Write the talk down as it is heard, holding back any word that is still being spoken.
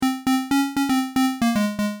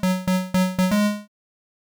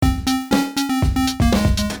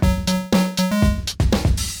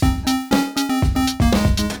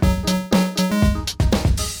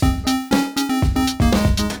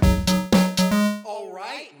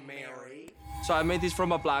So I made this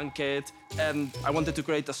from a blanket, and I wanted to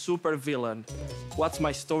create a super villain. What's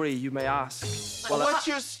my story, you may ask? Well, What's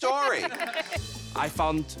your story? I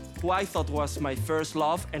found who I thought was my first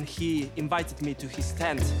love, and he invited me to his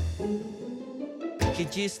tent. He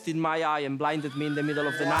jizzed in my eye and blinded me in the middle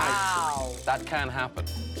of the night. That can happen.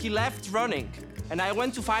 He left running, and I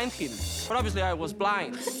went to find him, but obviously I was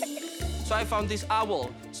blind. So I found this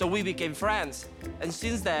owl, so we became friends. And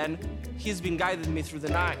since then, he's been guiding me through the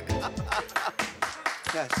night.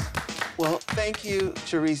 Yes. Well, thank you,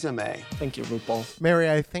 Theresa May. Thank you, RuPaul. Mary,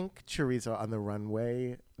 I think Theresa on the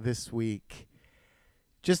runway this week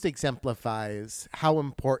just exemplifies how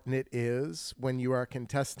important it is when you are a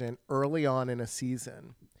contestant early on in a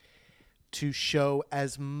season to show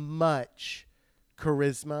as much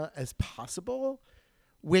charisma as possible,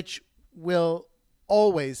 which will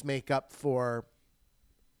always make up for,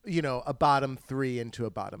 you know, a bottom 3 into a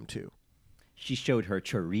bottom 2. She showed her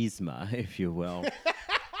charisma, if you will.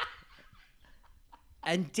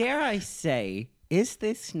 And dare I say,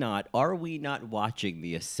 are we not watching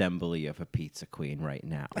the assembly of a pizza queen right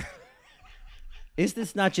now? Is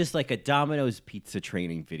this not just like a Domino's pizza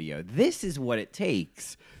training video? This is what it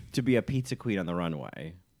takes to be a pizza queen on the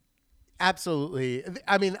runway. Absolutely.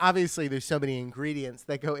 I mean, obviously, there's so many ingredients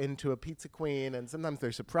that go into a pizza queen, and sometimes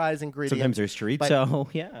there's surprise ingredients. Sometimes there's chorizo,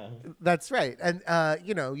 yeah. That's right. And,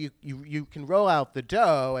 you know, you can roll out the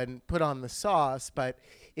dough and put on the sauce, but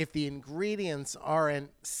if the ingredients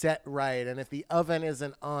aren't set right and if the oven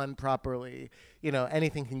isn't on properly, you know,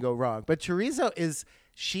 anything can go wrong. But Chorizo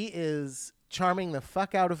she is charming the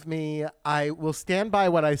fuck out of me. I will stand by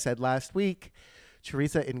what I said last week.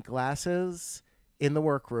 Chorizo in glasses in the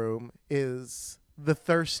workroom is the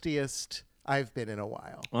thirstiest I've been in a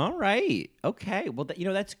while. All right. Okay. Well,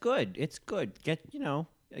 that's good. It's good.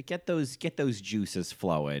 Get those juices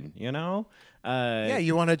flowing, you know? Yeah,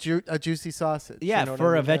 you want a juicy sausage. Yeah, you know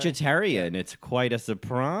for what I a mean? vegetarian, it's quite a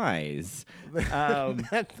surprise.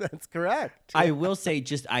 That's correct. I will say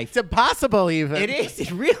It's impossible even. It is.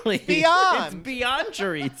 It really Beyond. It's beyond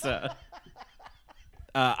chorizo.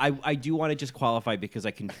 I do want to just qualify because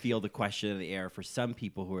I can feel the question in the air for some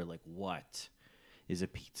people who are like, what is a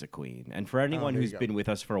pizza queen? And for anyone who's been with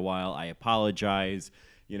us for a while, I apologize.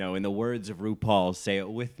 You know, in the words of RuPaul, say it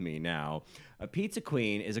with me now. A pizza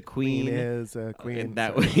queen is a queen. Queen is a queen.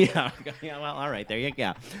 Yeah. Well, all right. There you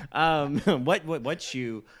go. What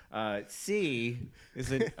you see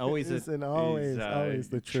isn't always always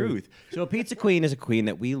the truth. So a pizza queen is a queen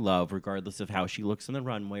that we love, regardless of how she looks on the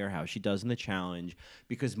runway or how she does in the challenge.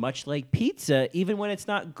 Because much like pizza, even when it's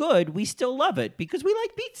not good, we still love it because we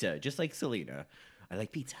like pizza. Just like Selena, I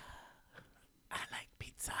like pizza. I like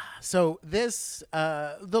pizza. So this,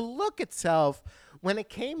 the look itself, when it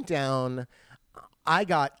came down, I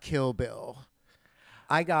got Kill Bill.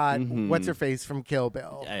 I got what's her face from Kill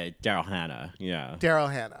Bill. Daryl Hannah. Yeah. Daryl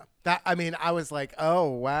Hannah. I was like, oh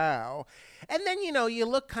wow. And then you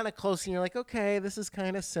look kind of close and you're like, okay, this is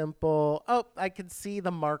kind of simple. Oh, I could see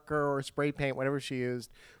the marker or spray paint, whatever she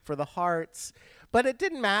used for the hearts, but it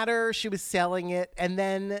didn't matter. She was selling it, and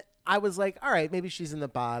then I was like, all right, maybe she's in the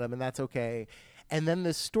bottom, and that's okay. And then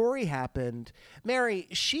the story happened. Mary,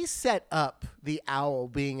 she set up the owl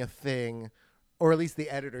being a thing, or at least the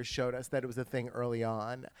editors showed us that it was a thing early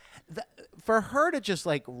on. For her to just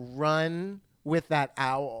like run with that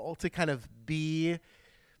owl to kind of be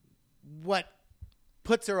what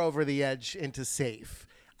puts her over the edge into safe,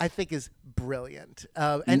 I think is brilliant.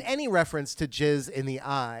 And any reference to jizz in the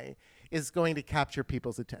eye is going to capture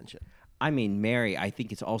people's attention. I mean, Mary, I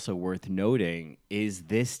think it's also worth noting, is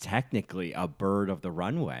this technically a bird of the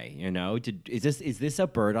runway? You know, is this a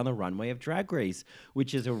bird on the runway of Drag Race,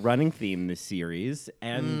 which is a running theme this series?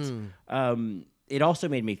 And it also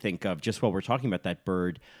made me think of, just while we're talking about that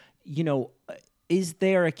bird, you know, is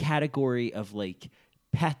there a category of like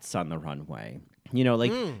pets on the runway? You know,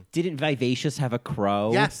 like, didn't Vivacious have a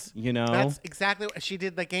crow? Yes. You know? That's exactly what she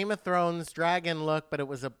did, the Game of Thrones dragon look, but it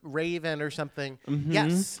was a raven or something. Mm-hmm.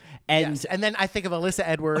 Yes. And then I think of Alyssa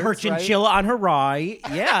Edwards. Her chinchilla on her right.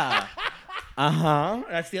 Yeah.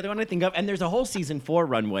 That's the other one I think of. And there's a whole season 4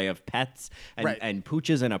 runway of pets and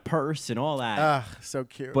pooches and a purse and all that. So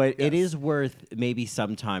cute. But it is worth maybe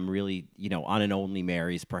sometime really, you know, on an Only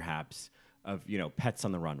Marys perhaps, of, you know, pets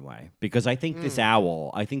on the runway, because I think this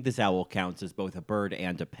owl counts as both a bird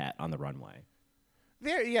and a pet on the runway.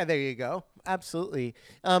 There you go. Absolutely.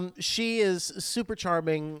 She is super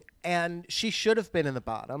charming, and she should have been in the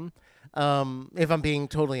bottom. If I'm being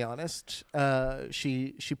totally honest,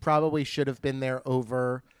 she probably should have been there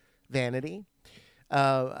over Vanity.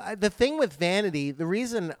 The thing with Vanity, the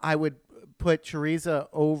reason I would put Chorizo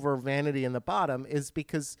over Vanity in the bottom is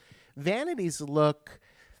because Vanity's look,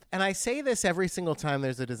 and I say this every single time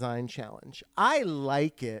there's a design challenge, I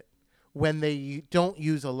like it when they don't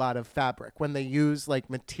use a lot of fabric, when they use like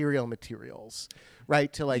materials,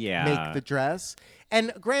 right, to like make the dress.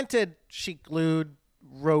 And granted, she glued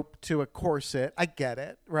rope to a corset. I get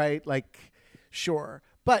it, right? Like, sure.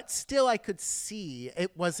 But still, I could see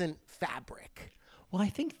it wasn't fabric. Well, I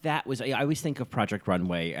think that was. I always think of Project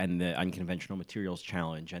Runway and the unconventional materials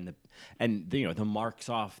challenge, and the marks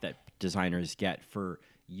off that designers get for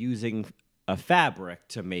using a fabric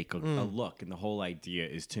to make a look, and the whole idea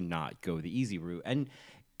is to not go the easy route. And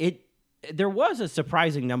there was a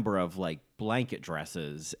surprising number of like blanket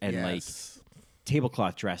dresses and like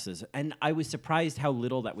tablecloth dresses, and I was surprised how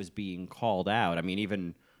little that was being called out. I mean,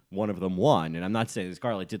 even one of them won, and I'm not saying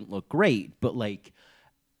Scarlett didn't look great, but like.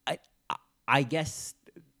 I guess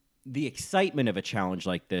the excitement of a challenge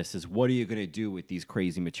like this is, what are you going to do with these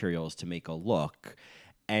crazy materials to make a look?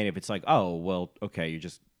 And if it's like, oh, well, okay, you're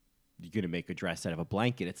going to make a dress out of a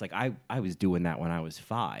blanket. It's like, I was doing that when I was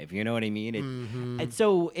 5. You know what I mean? And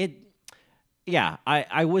so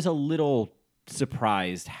I was a little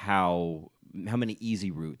surprised how many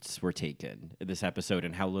easy routes were taken in this episode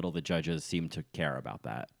and how little the judges seemed to care about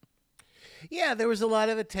that. Yeah, there was a lot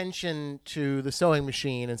of attention to the sewing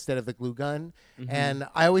machine instead of the glue gun. And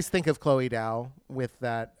I always think of Chloe Dow with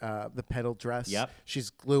that, the petal dress. Yep. She's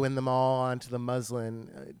gluing them all onto the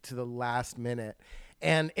muslin to the last minute.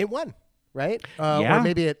 And it won, right? Or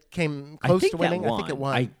maybe it came close to winning. I think it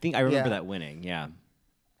won. I remember that winning, yeah.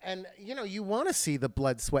 And, you want to see the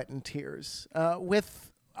blood, sweat, and tears.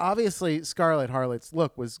 With, obviously, Scarlett Harlot's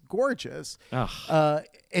look was gorgeous.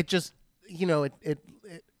 It just,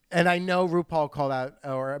 and I know RuPaul called out,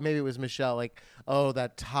 or maybe it was Michelle, like, oh,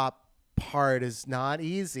 that top part is not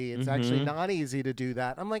easy. It's actually not easy to do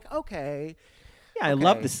that. I'm like, okay. Yeah, I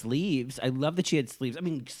love the sleeves. I love that she had sleeves. I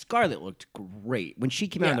mean, Scarlett looked great. When she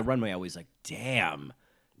came out on the runway, I was like, damn,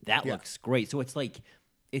 that looks great. So it's like,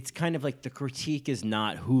 it's kind of like the critique is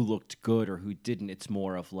not who looked good or who didn't. It's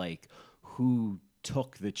more of like who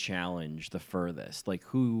took the challenge the furthest, like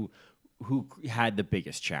who had the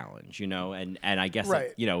biggest challenge, and I guess,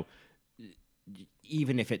 right.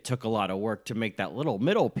 Even if it took a lot of work to make that little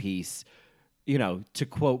middle piece, to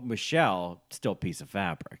quote Michelle, still a piece of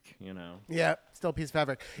fabric, Yeah, still a piece of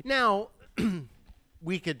fabric. Now,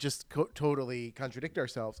 we could just totally contradict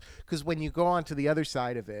ourselves, because when you go on to the other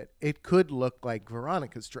side of it, it could look like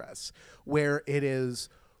Veronica's dress, where it is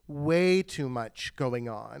way too much going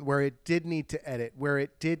on, where it did need to edit, where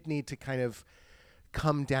it did need to kind of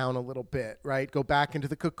come down a little bit, right? Go back into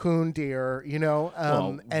the cocoon, dear,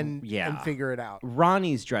 and figure it out.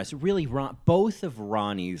 Ronnie's dress, really, both of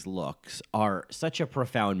Ronnie's looks are such a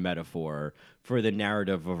profound metaphor for the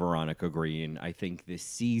narrative of Veronica Green. I think this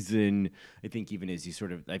season, even as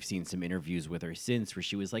I've seen some interviews with her since where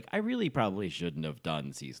she was like, I really probably shouldn't have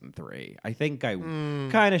done season 3. I think I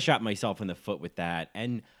kind of shot myself in the foot with that.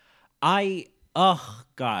 And oh,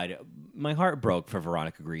 God, my heart broke for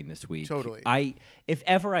Veronica Green this week. Totally. If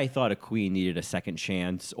ever I thought a queen needed a second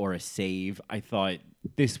chance or a save, I thought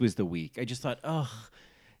this was the week. I just thought,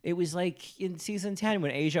 it was like in season 10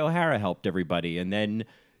 when Asia O'Hara helped everybody, and then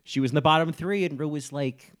she was in the bottom 3, and Ru was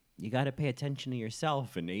like, you got to pay attention to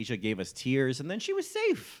yourself, and Asia gave us tears, and then she was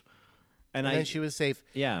safe. And then she was safe.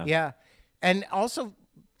 Yeah. Yeah. And also,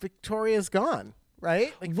 Victoria's gone.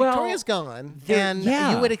 Right? Like, Victoria's gone, and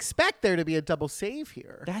you would expect there to be a double save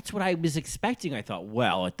here. That's what I was expecting. I thought,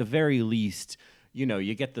 well, at the very least,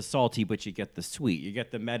 you get the salty, but you get the sweet. You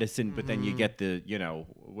get the medicine, but then you get the,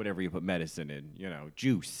 whatever you put medicine in,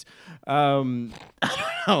 juice. I don't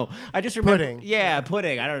know. I just remember. Pudding. Yeah,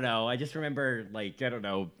 pudding. I don't know. I just remember,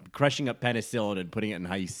 crushing up penicillin and putting it in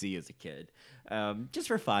high C as a kid. Just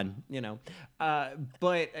for fun,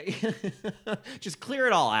 but just clear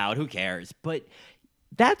it all out. Who cares? But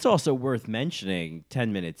that's also worth mentioning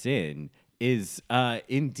 10 minutes in is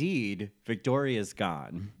indeed Victoria's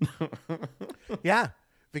gone. Yeah,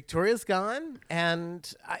 Victoria's gone. And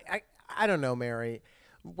I don't know, Mary.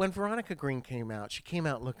 When Veronica Green came out, she came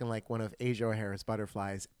out looking like one of Asia O'Hara's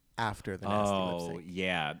butterflies after the nasty lip sync.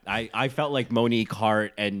 Yeah. I felt like Monique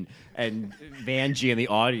Hart and Vanjie in the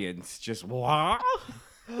audience just what?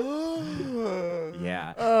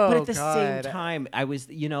 Yeah. But at the same time, I was,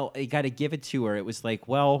 I got to give it to her. It was like,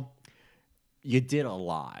 well, you did a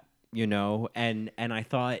lot, and I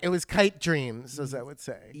thought it was kite dreams, as I would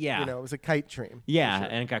say. Yeah. It was a kite dream. Yeah. Sure.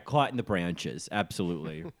 And it got caught in the branches.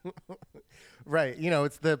 Absolutely. Right.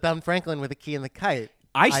 It's the Ben Franklin with the key and the kite.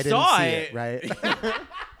 I saw didn't see it, right?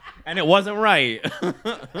 And it wasn't right.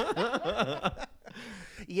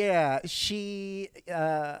 Yeah, she.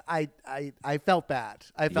 I felt bad.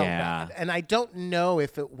 I felt Yeah. bad, and I don't know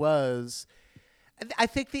if it was. I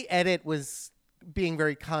think the edit was being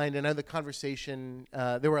very kind. I know the conversation.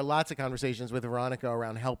 There were lots of conversations with Veronica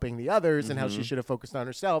around helping the others and how she should have focused on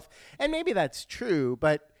herself, and maybe that's true.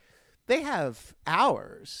 But they have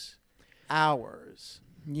hours.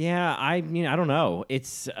 Yeah, I mean, I don't know.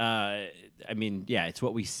 It's, it's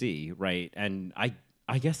what we see, right? And I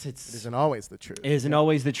guess It isn't always the truth. it isn't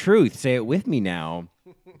always the truth. Say it with me now.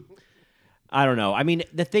 I don't know. I mean,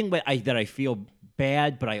 the thing that I feel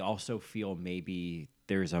bad, but I also feel maybe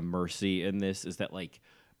there's a mercy in this is that, like,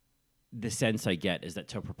 the sense I get is that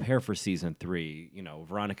to prepare for season 3,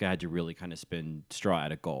 Veronica had to really kind of spin straw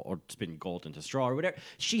out of gold, or spin gold into straw, or whatever.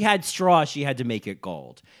 She had straw, she had to make it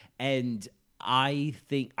gold. And I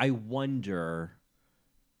wonder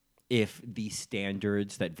if the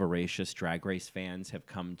standards that voracious Drag Race fans have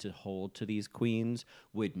come to hold to these queens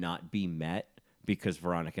would not be met because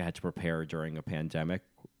Veronica had to prepare during a pandemic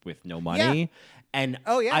with no money. Yeah. And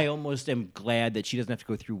Yeah. I almost am glad that she doesn't have to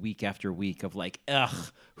go through week after week of like,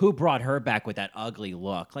 ugh, who brought her back with that ugly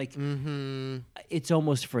look? Like, it's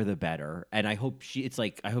almost for the better. And I hope she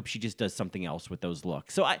just does something else with those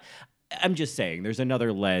looks. So I'm just saying, there's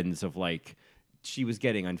another lens of like, she was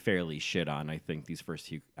getting unfairly shit on, I think, these first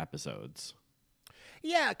few episodes.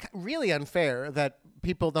 Yeah, really unfair that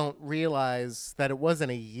people don't realize that it wasn't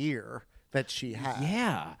a year that she had.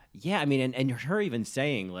 Yeah. I mean, and her even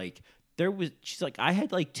saying like she's like, I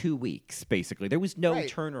had like 2 weeks basically. There was no Right.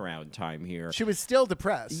 turnaround time here. She was still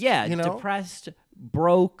depressed. Yeah, you know? depressed,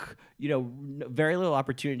 broke. Very little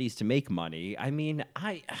opportunities to make money. I mean,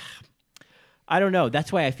 I don't know.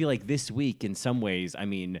 That's why I feel like this week, in some ways, I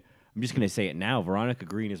mean, I'm just gonna say it now. Veronica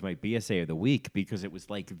Green is my BSA of the week because it was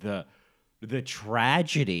like the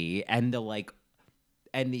tragedy and the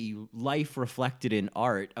life reflected in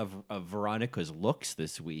art of Veronica's looks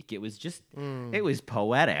this week. It was just, it was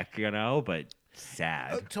poetic, but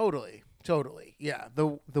sad. Totally. Yeah,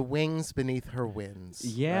 the wings beneath her wins.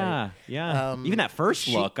 Yeah, right? yeah. Even that first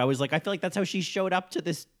look, I was like, I feel like that's how she showed up to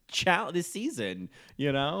this this season.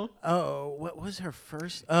 Oh, what was her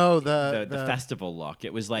first? Oh, The festival look.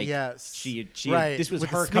 It was like, yes, she right. This was with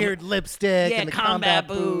her the smeared lipstick and the combat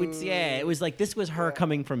boots. boots. Yeah, it was like this was her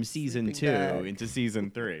coming from season 2 Sleeping bag. into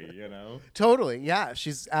season 3. Totally. Yeah,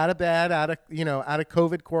 she's out of bed, out of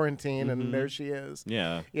COVID quarantine, and there she is.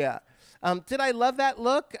 Yeah. Yeah. Did I love that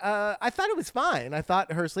look? I thought it was fine. I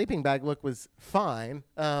thought her sleeping bag look was fine.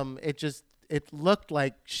 It looked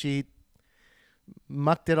like she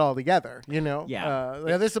mucked it all together, Yeah.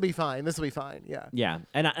 This will be fine. Yeah. Yeah,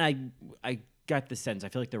 and I got the sense. I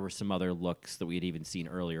feel like there were some other looks that we had even seen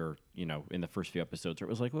earlier, in the first few episodes where it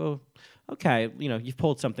was like, well, okay, you've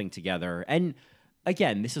pulled something together. And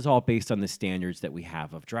again, this is all based on the standards that we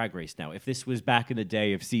have of Drag Race now. If this was back in the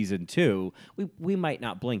day of season 2, we might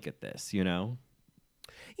not blink at this,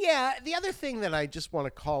 Yeah, the other thing that I just want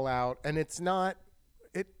to call out, and it's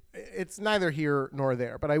neither here nor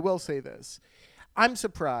there, but I will say this. I'm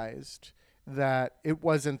surprised that it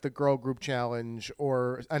wasn't the girl group challenge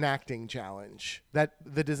or an acting challenge, that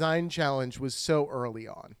the design challenge was so early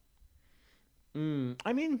on.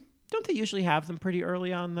 I mean, don't they usually have them pretty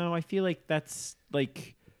early on, though? I feel like that's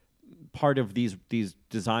like part of these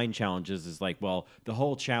design challenges is like, well, the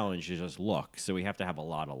whole challenge is just looks, so we have to have a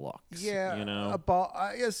lot of looks. Yeah, a ball.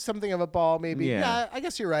 I guess something of a ball, maybe. Yeah. I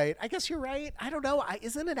guess you're right. I don't know.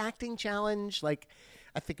 Isn't an acting challenge like?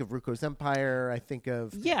 I think of Ruko's Empire. I think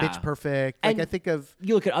of Bitch Perfect. And I think of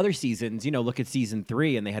you look at other seasons. Look at season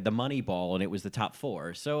 3, and they had the Money Ball, and it was the top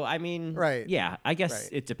 4. So I mean, right? Yeah, I guess right.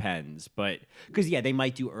 it depends, but because they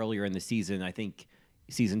might do earlier in the season. I think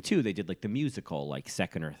season 2 they did like the musical, like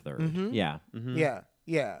second or third. Mm-hmm. Yeah,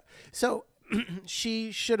 yeah. So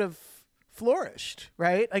she should have flourished,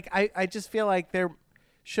 right? Like I just feel like there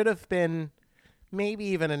should have been maybe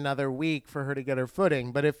even another week for her to get her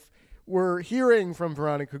footing. But if we're hearing from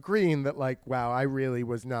Veronica Green that like, wow, I really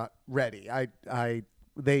was not ready. I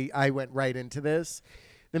went right into this.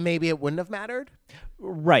 Then maybe it wouldn't have mattered.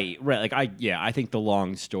 Right. Like I think the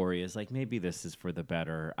long story is like maybe this is for the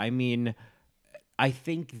better. I mean, I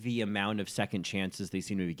think the amount of second chances they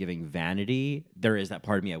seem to be giving Vanity, there is that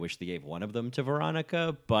part of me I wish they gave one of them to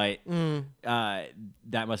Veronica, but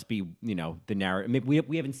that must be, the narrative. Maybe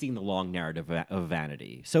we haven't seen the long narrative of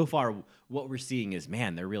Vanity. So far, what we're seeing is,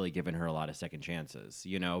 man, they're really giving her a lot of second chances,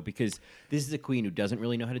 because this is a queen who doesn't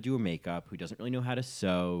really know how to do her makeup, who doesn't really know how to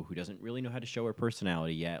sew, who doesn't really know how to show her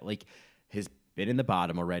personality yet. Like, has been in the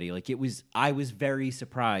bottom already. Like I was very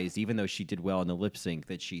surprised, even though she did well in the lip sync,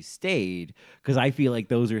 that she stayed. Because I feel like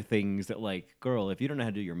those are things that, like, girl, if you don't know how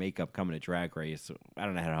to do your makeup coming to Drag Race, I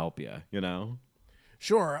don't know how to help you. You know?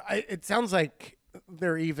 Sure. It sounds like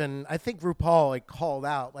they're even. I think RuPaul like called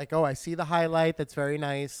out, like, "Oh, I see the highlight. That's very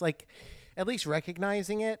nice." Like, at least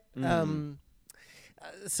recognizing it.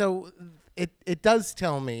 So it does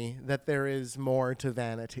tell me that there is more to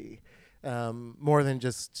Vanity, more than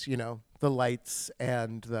just the lights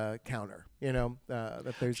and the counter.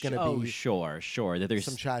 That there's going to be sure that there's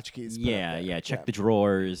some tchotchkes. Yeah. Check the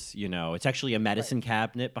drawers. It's actually a medicine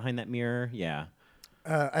cabinet behind that mirror. Yeah.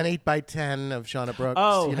 An 8x10 of Shauna Brooks.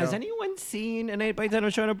 Oh, has anyone seen an 8x10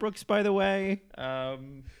 of Shauna Brooks? By the way,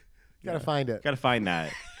 gotta find it. Gotta find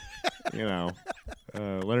that. Let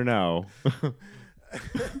her know.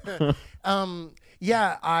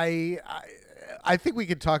 Yeah, I think we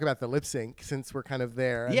could talk about the lip sync since we're kind of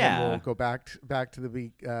there. And then we'll go back to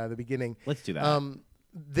the beginning. Let's do that.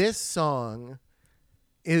 This song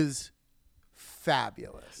is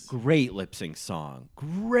fabulous. Great lip sync song.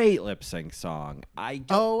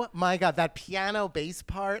 Oh my God, that piano bass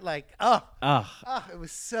part, like, it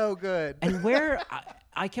was so good. And where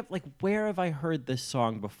I kept like, where have I heard this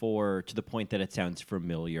song before to the point that it sounds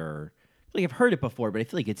familiar? Like I've heard it before, but I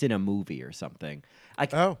feel like it's in a movie or something.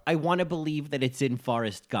 I want to believe that it's in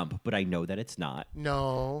Forrest Gump, but I know that it's not.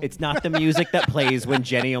 No. It's not the music that plays when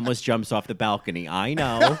Jenny almost jumps off the balcony. I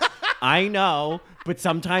know, but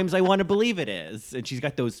sometimes I want to believe it is. And she's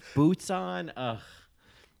got those boots on. Ugh.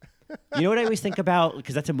 You know what I always think about?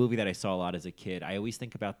 Because that's a movie that I saw a lot as a kid. I always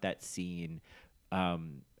think about that scene.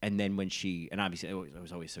 And then when and obviously it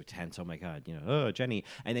was always so tense. Oh my God, Jenny.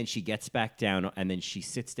 And then she gets back down and then she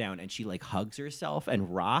sits down and she like hugs herself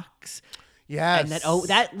and rocks. Yes. And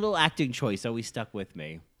that little acting choice always stuck with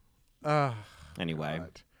me. Anyway,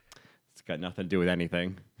 God. It's got nothing to do with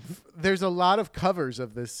anything. There's a lot of covers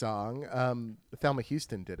of this song. Thelma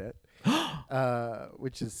Houston did it,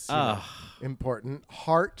 which is important.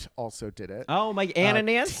 Heart also did it. Oh, my Anna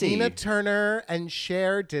Nancy. Tina Turner and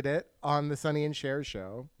Cher did it on the Sonny and Cher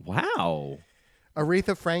show. Wow.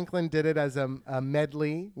 Aretha Franklin did it as a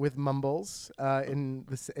medley with Mumbles in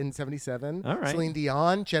 '77. All right. Celine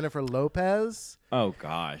Dion, Jennifer Lopez. Oh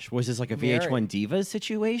gosh, was this like a Mary. VH1 Divas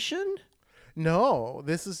situation? No,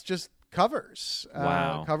 this is just covers.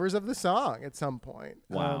 Wow. Covers of the song at some point.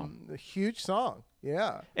 Wow. A huge song.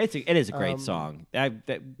 Yeah. It is a great song.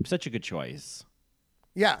 Such a good choice.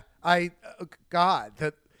 Yeah. God,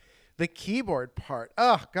 the keyboard part.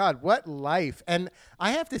 Oh God, what life. And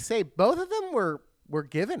I have to say, both of them were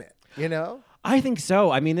given it, I think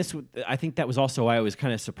so. I mean, I think that was also why I was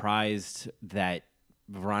kind of surprised that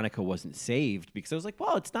Veronica wasn't saved, because I was like,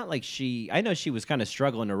 well, it's not like I know she was kind of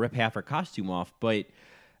struggling to rip half her costume off, but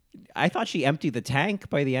I thought she emptied the tank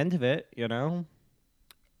by the end of it,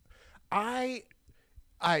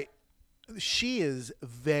 She is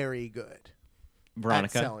very good.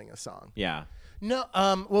 Veronica at selling a song. Yeah. No,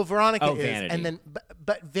 well, Veronica is, Vanity. and then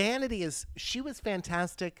but Vanity she was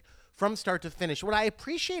fantastic from start to finish. What I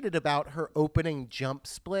appreciated about her opening jump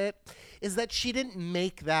split is that she didn't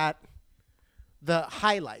make that the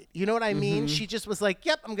highlight. You know what I mean? She just was like,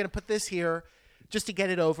 "Yep, I'm going to put this here just to get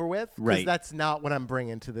it over with." Because Right. that's not what I'm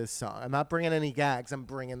bringing to this song. I'm not bringing any gags. I'm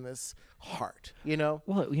bringing this heart.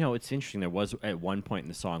 Well, it's interesting. There was at one point in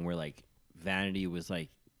the song where like Vanity was like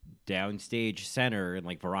downstage center and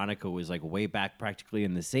like Veronica was like way back practically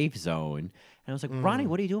in the safe zone. And I was like, Ronnie,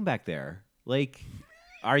 what are you doing back there? Like,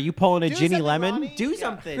 are you pulling a Do Ginny something, Lemon? Ronnie. Do Yeah.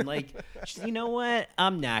 something. Like, you know what?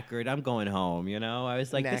 I'm knackered. I'm going home. I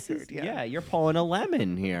was like, this is, Knackered, yeah. you're pulling a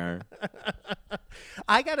lemon here.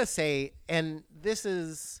 I gotta say, and this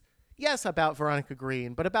is, yes, about Veronica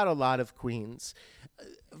Green, but about a lot of queens.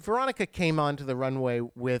 Veronica came onto the runway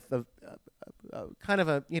with a kind of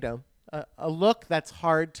a look that's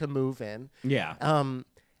hard to move in. Yeah.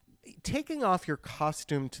 Taking off your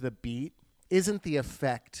costume to the beat isn't the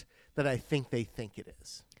effect that I think they think it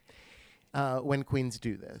is. When queens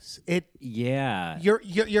do this, Yeah.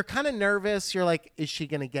 you're kind of nervous. You're like, is she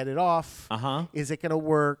gonna get it off? Uh-huh. Is it gonna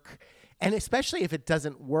work? And especially if it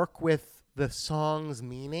doesn't work with the song's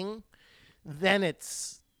meaning, then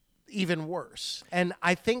it's even worse. And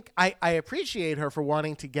I think I appreciate her for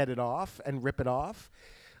wanting to get it off and rip it off,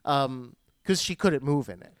 because she couldn't move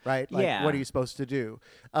in it, right? Like, Yeah. what are you supposed to do?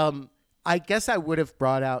 I guess I would have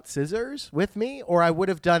brought out scissors with me, or I would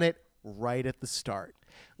have done it right at the start.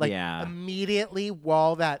 Like, Yeah. immediately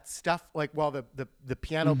while that stuff, like while the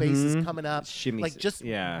piano bass is coming up, Shimmy like s- just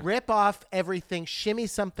yeah. rip off everything, shimmy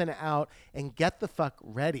something out, and get the fuck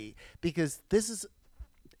ready, because this is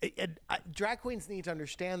Drag queens need to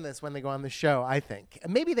understand this when they go on the show, I think.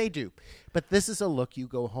 And maybe they do. But this is a look you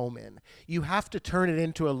go home in. You have to turn it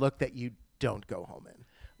into a look that you don't go home in.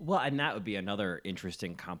 Well, and that would be another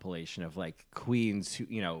interesting compilation of like queens who,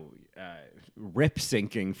 rip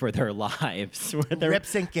syncing for their lives. Rip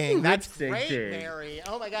syncing. That's great, syncing. Mary.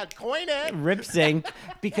 Oh my God, coin it. Rip sync,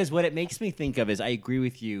 because what it makes me think of is I agree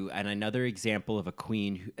with you. And another example of a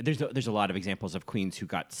queen, there's a lot of examples of queens who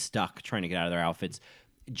got stuck trying to get out of their outfits.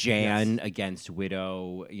 Jan against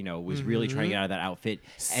Widow, was really trying to get out of that outfit.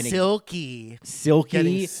 And Silky.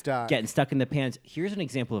 Silky Getting stuck in the pants. Here's an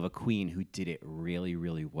example of a queen who did it really,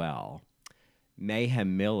 really well.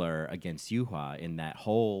 Mayhem Miller against Yuhua in that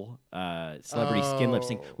whole celebrity skin lip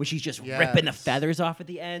sync, where she's just ripping the feathers off at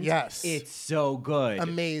the end. Yes. It's so good.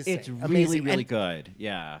 Amazing. It's really, Amazing. really good.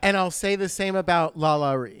 Yeah. And I'll say the same about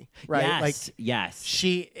Lala Ree, right? Yes.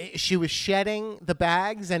 She was shedding the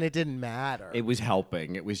bags and it didn't matter. It was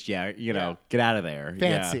helping. It was, get out of there.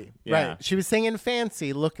 Fancy, Yeah. right? She was singing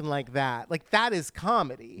fancy, looking like that. Like that is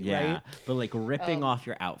comedy, Yeah, right? but like ripping off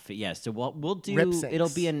your outfit. Yeah, so we'll do. Rip syncs.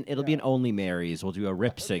 It'll be an Only Marys. We'll do a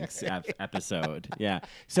rip syncs episode. Yeah.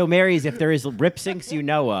 So Marys, if there is rip syncs you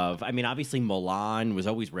know of, I mean, obviously Milan was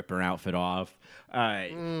always ripping her outfit off.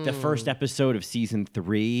 The first episode of season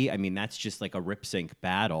 3, I mean, that's just like a rip sync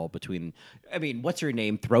battle between. I mean, what's her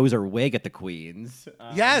name? Throws her wig at the queens.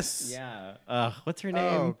 Yes. Yeah. What's her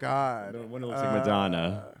name? Oh God. One that looks like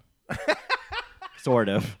Madonna. Sort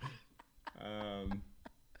of.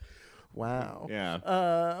 Wow.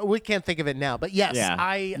 Yeah. We can't think of it now, but yes, Yeah.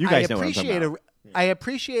 You I guys know what I'm talking appreciate about. I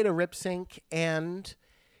appreciate a rip sync, and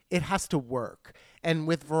it has to work. And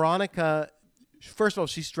with Veronica, first of all,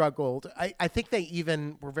 she struggled. I think they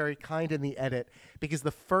even were very kind in the edit, because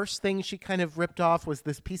the first thing she kind of ripped off was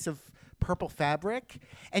this piece of purple fabric,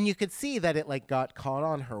 and you could see that it like got caught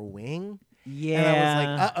on her wing. Yeah. And I was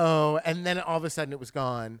like, uh-oh. And then all of a sudden it was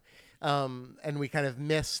gone. And we kind of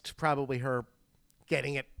missed probably her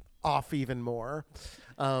getting it off even more.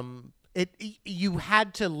 You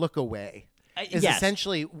had to look away. Is yes.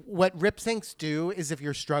 essentially what rip syncs do is if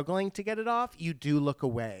you're struggling to get it off, you do look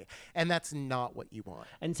away. And that's not what you want.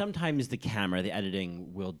 And sometimes the camera, the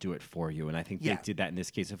editing will do it for you. And I think Yeah. they did that in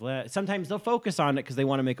this case. Sometimes they'll focus on it because they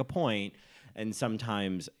want to make a point. And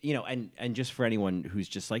sometimes, and just for anyone who's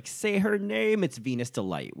just like, say her name, it's Venus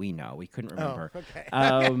Delight. We know. We couldn't remember.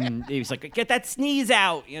 okay. He was like, get that sneeze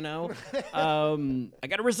out, I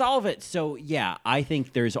got to resolve it. So, yeah, I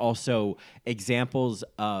think there's also examples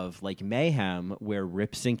of like Mayhem where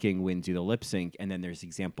rip syncing wins you the lip sync. And then there's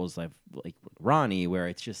examples of like Ronnie where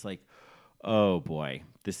it's just like, oh boy,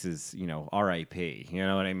 this is, R.I.P. You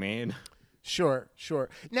know what I mean? Sure.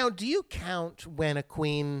 Now, do you count when a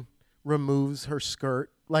queen removes her skirt,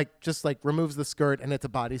 just removes the skirt and it's a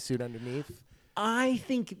bodysuit underneath? I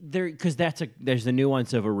think because there's a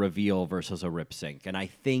nuance of a reveal versus a rip sync, and I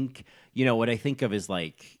think what I think of is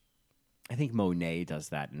I think Monet does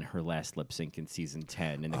that in her last lip sync in season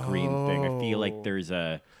 10 in the green thing. I feel like there's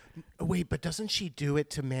a wait, but doesn't she do it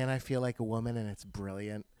to Man I Feel Like a Woman, and it's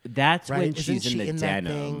brilliant? Right? That's when Isn't she's she in the in that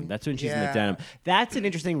denim. thing? That's when she's in the Yeah. denim. That's an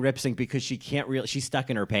interesting rip sync because she can't really. She's stuck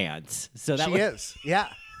in her pants. So that She was, is, yeah.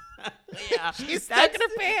 Yeah, She's stuck in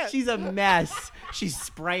her pants. She's a mess. She's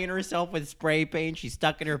spraying herself with spray paint. She's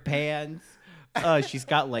stuck in her pants. She's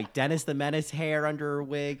got like Dennis the Menace hair under her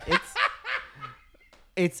wig.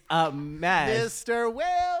 It's a mess. Mr.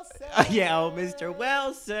 Wilson. Mr.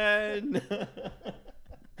 Wilson.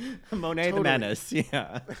 Monet the Totally. Menace.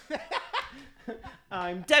 Yeah.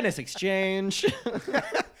 I'm Dennis Exchange.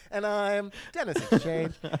 And I'm Dennis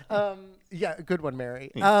Exchange. Yeah, good one, Mary.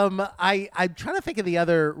 I'm trying to think of the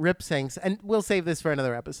other rip syncs, and we'll save this for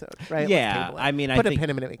another episode, right? Let's Yeah, table it. I mean, put I think, a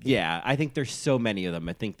pin in it. Yeah, I think there's so many of them.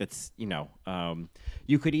 I think that's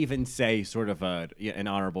you could even say sort of an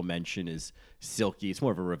honorable mention is Silky. It's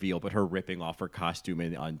more of a reveal, but her ripping off her costume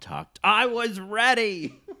in Untucked. I was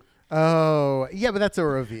ready. Oh, yeah, but that's a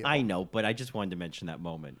reveal. I know, but I just wanted to mention that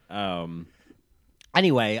moment.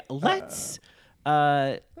 Anyway, let's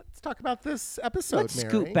Let's talk about this episode, let's Mary.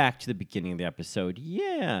 scoot back to the beginning of the episode.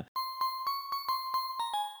 Yeah.